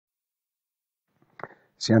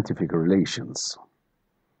Scientific relations.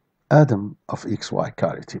 Adam of XY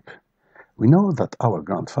karyotype. We know that our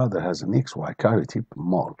grandfather has an XY karyotype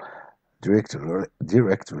mole,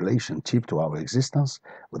 direct relationship to our existence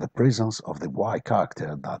with the presence of the Y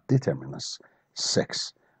character that determines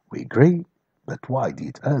sex. We agree, but why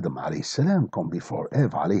did Adam alayhi salam come before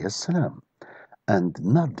Eve alayhi salam, and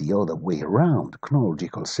not the other way around,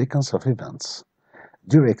 chronological sequence of events?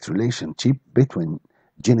 Direct relationship between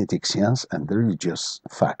genetic science and religious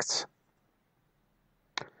facts.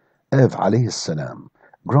 Eve alayhi salam,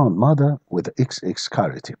 grandmother with XX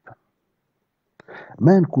karyotype.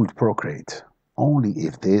 Man could procreate only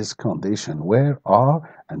if these conditions were,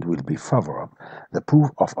 are, and will be favorable. The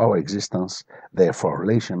proof of our existence, therefore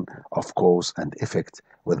relation of cause and effect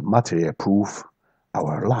with material proof,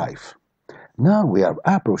 our life. Now we are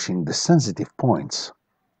approaching the sensitive points.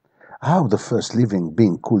 How the first living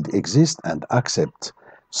being could exist and accept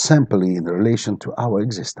simply in relation to our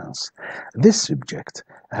existence. This subject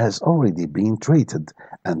has already been treated,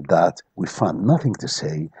 and that we find nothing to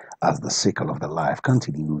say as the cycle of the life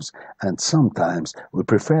continues, and sometimes we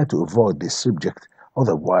prefer to avoid this subject,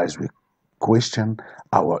 otherwise we question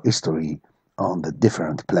our history on the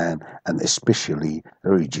different plan, and especially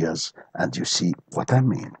religious, and you see what I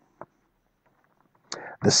mean.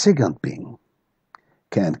 The second being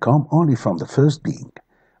can come only from the first being,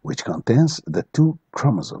 which contains the two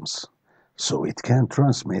chromosomes, so it can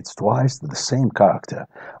transmit twice the same character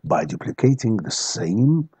by duplicating the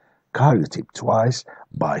same karyotype twice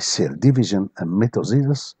by cell division and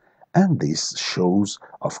mitosis, and this shows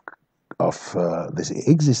of the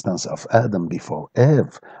existence of Adam before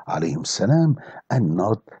Eve alayhim salam, and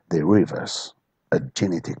not the reverse, a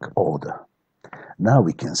genetic order. Now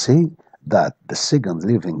we can see that the second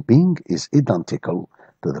living being is identical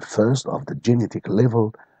to the first of the genetic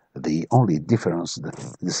level, the only difference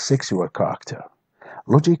the sexual character.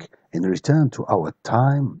 Logic, in return to our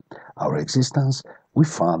time, our existence, we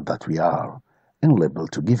found that we are unable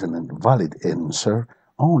to give an valid answer,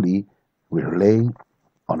 only we rely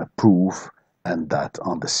on a proof, and that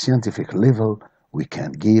on the scientific level we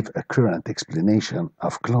can give a current explanation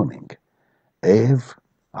of cloning. Eve,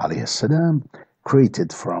 alayhi salam,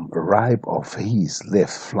 created from a rib of his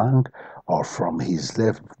left flank or from his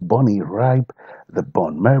left bony rib, the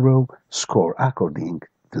bone marrow score according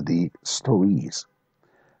to the stories.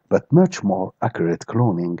 But much more accurate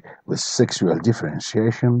cloning with sexual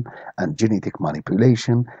differentiation and genetic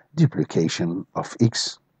manipulation, duplication of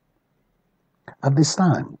X. At this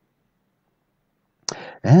time,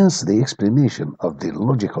 hence the explanation of the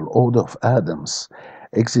logical order of Adam's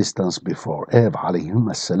existence before Eve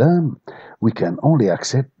alayhim salam, we can only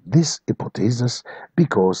accept this hypothesis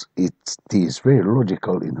because it is very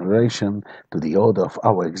logical in relation to the order of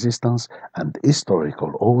our existence and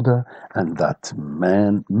historical order, and that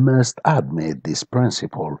man must admit this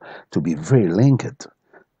principle to be very linked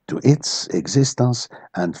to its existence,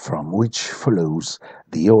 and from which follows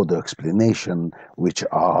the other explanation which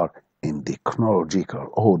are in the chronological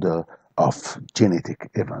order of genetic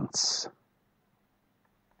events.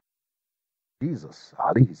 Jesus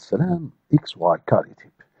alayhi salam XY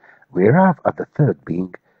karyotype. We arrive at the third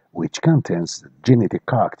being, which contains the genetic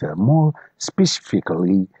character, more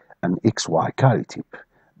specifically an XY karyotype,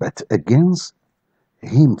 but against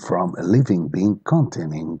him from a living being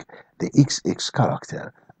containing the XX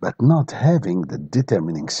character, but not having the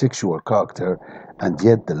determining sexual character, and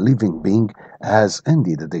yet the living being has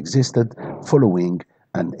indeed existed following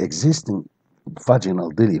an existing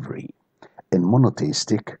vaginal delivery. In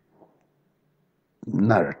monotheistic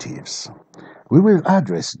narratives, we will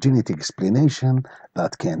address genetic explanation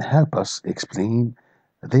that can help us explain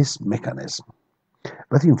this mechanism.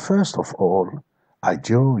 But in first of all, I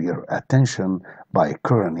draw your attention by a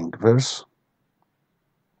corresponding verse,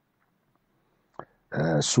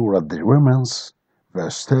 Surah the Romans,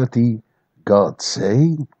 verse 30. God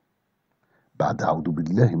say, بعد أعوذ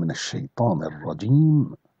بالله من الشيطان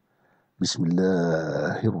الرجيم بسم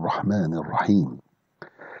الله الرحمن الرحيم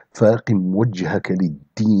فأقم وجهك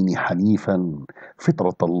للدين حنيفا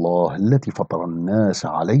فطرة الله التي فطر الناس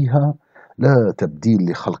عليها لا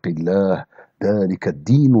تبديل لخلق الله ذلك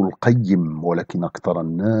الدين القيم ولكن أكثر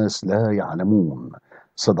الناس لا يعلمون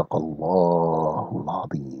صدق الله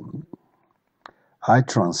العظيم. I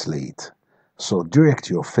translate, so direct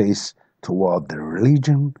your face toward the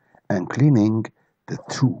religion and cleaning the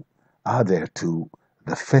two, adhere to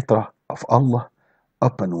the fitrah of Allah,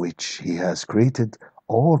 upon which He has created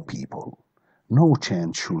all people. No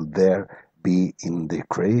change should there be in the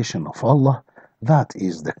creation of Allah. That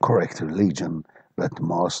is the correct religion, but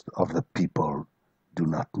most of the people do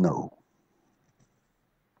not know.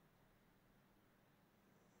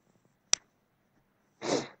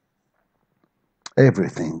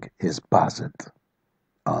 Everything is based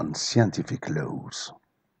on scientific laws,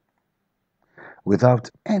 without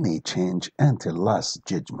any change until last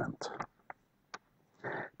judgment.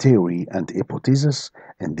 Theory and hypothesis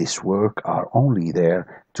in this work are only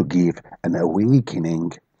there to give an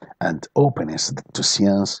awakening and openness to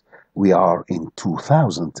science. We are in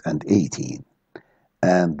 2018,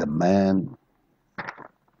 and the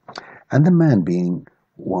man being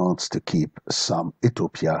wants to keep some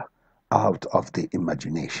utopia out of the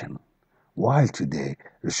imagination. While today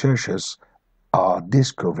researchers are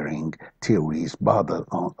discovering theories based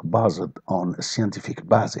on a scientific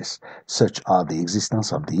basis, such as the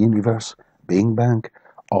existence of the universe, Big Bang,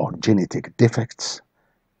 or genetic defects,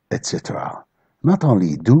 etc. Not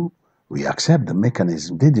only do we accept the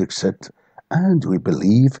mechanism deduced, and we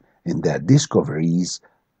believe in their discoveries,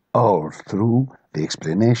 or through the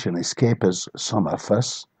explanation escapes some of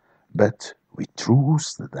us, but we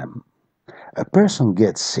trust them. A person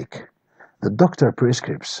gets sick. The doctor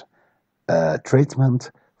prescribes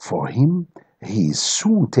treatment for him. He is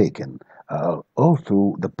soon taken,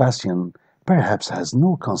 although the patient perhaps has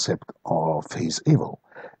no concept of his evil.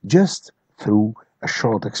 Just through a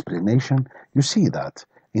short explanation, you see that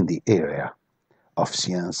in the area of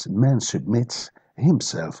science, man submits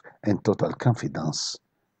himself in total confidence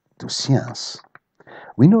to science.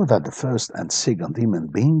 We know that the first and second human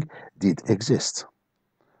being did exist.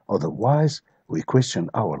 Otherwise, we question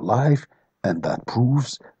our life, and that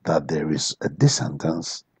proves that there is a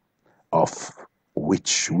descendants of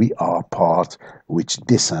which we are part, which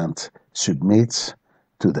descent submits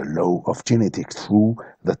to the law of genetics through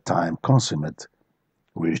the time consumed.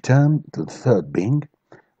 We return to the third being,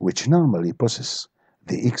 which normally possesses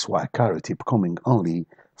the XY karyotype coming only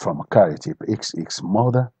from a karyotype XX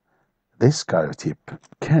mother. This karyotype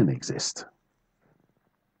can exist.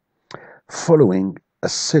 Following a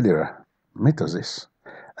cellular mitosis,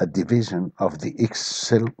 a division of the X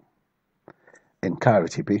cell in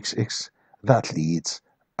karyotype XX, that leads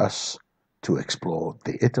us to explore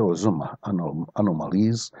the heterosomal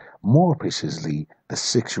anomalies, more precisely the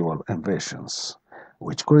sexual inversions,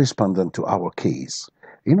 which correspond to our case.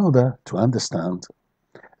 In order to understand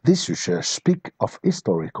this research speaks of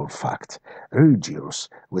historical fact, rigorous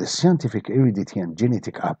with a scientific heredity and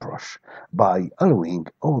genetic approach, by allowing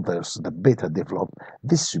others to better develop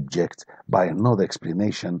this subject by another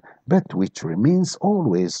explanation, but which remains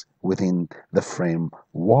always within the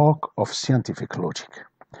framework of scientific logic.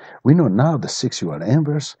 We know now the sexual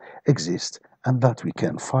inverse exists and that we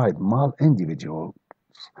can find male individuals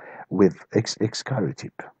with XX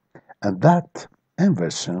karyotype, and that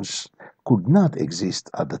inversions could not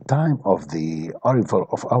exist at the time of the arrival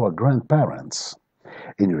of our grandparents.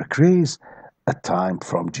 In your case, a time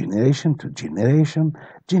from generation to generation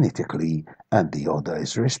genetically, and the other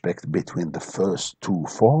is respect between the first two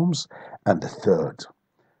forms and the third,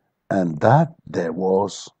 and that there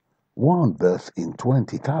was one birth in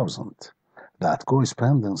 20,000. That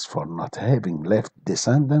correspondence for not having left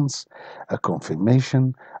descendants, a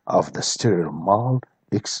confirmation of the sterile male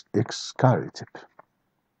XX karyotype.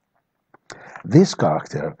 This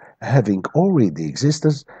character having already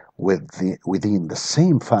existed within the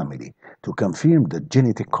same family to confirm the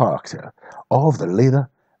genetic character of the leader,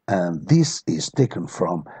 and this is taken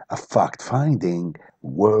from a fact-finding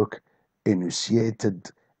work initiated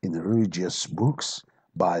in religious books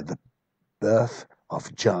by the birth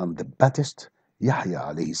of John the Baptist, Yahya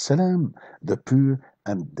alayhi salam, the pure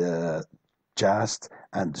and the chaste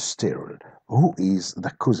and sterile, who is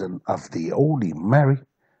the cousin of the Holy Mary,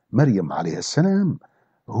 Maryam alayhi salam,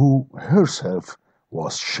 who herself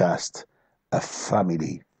was chaste, a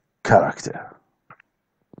family character.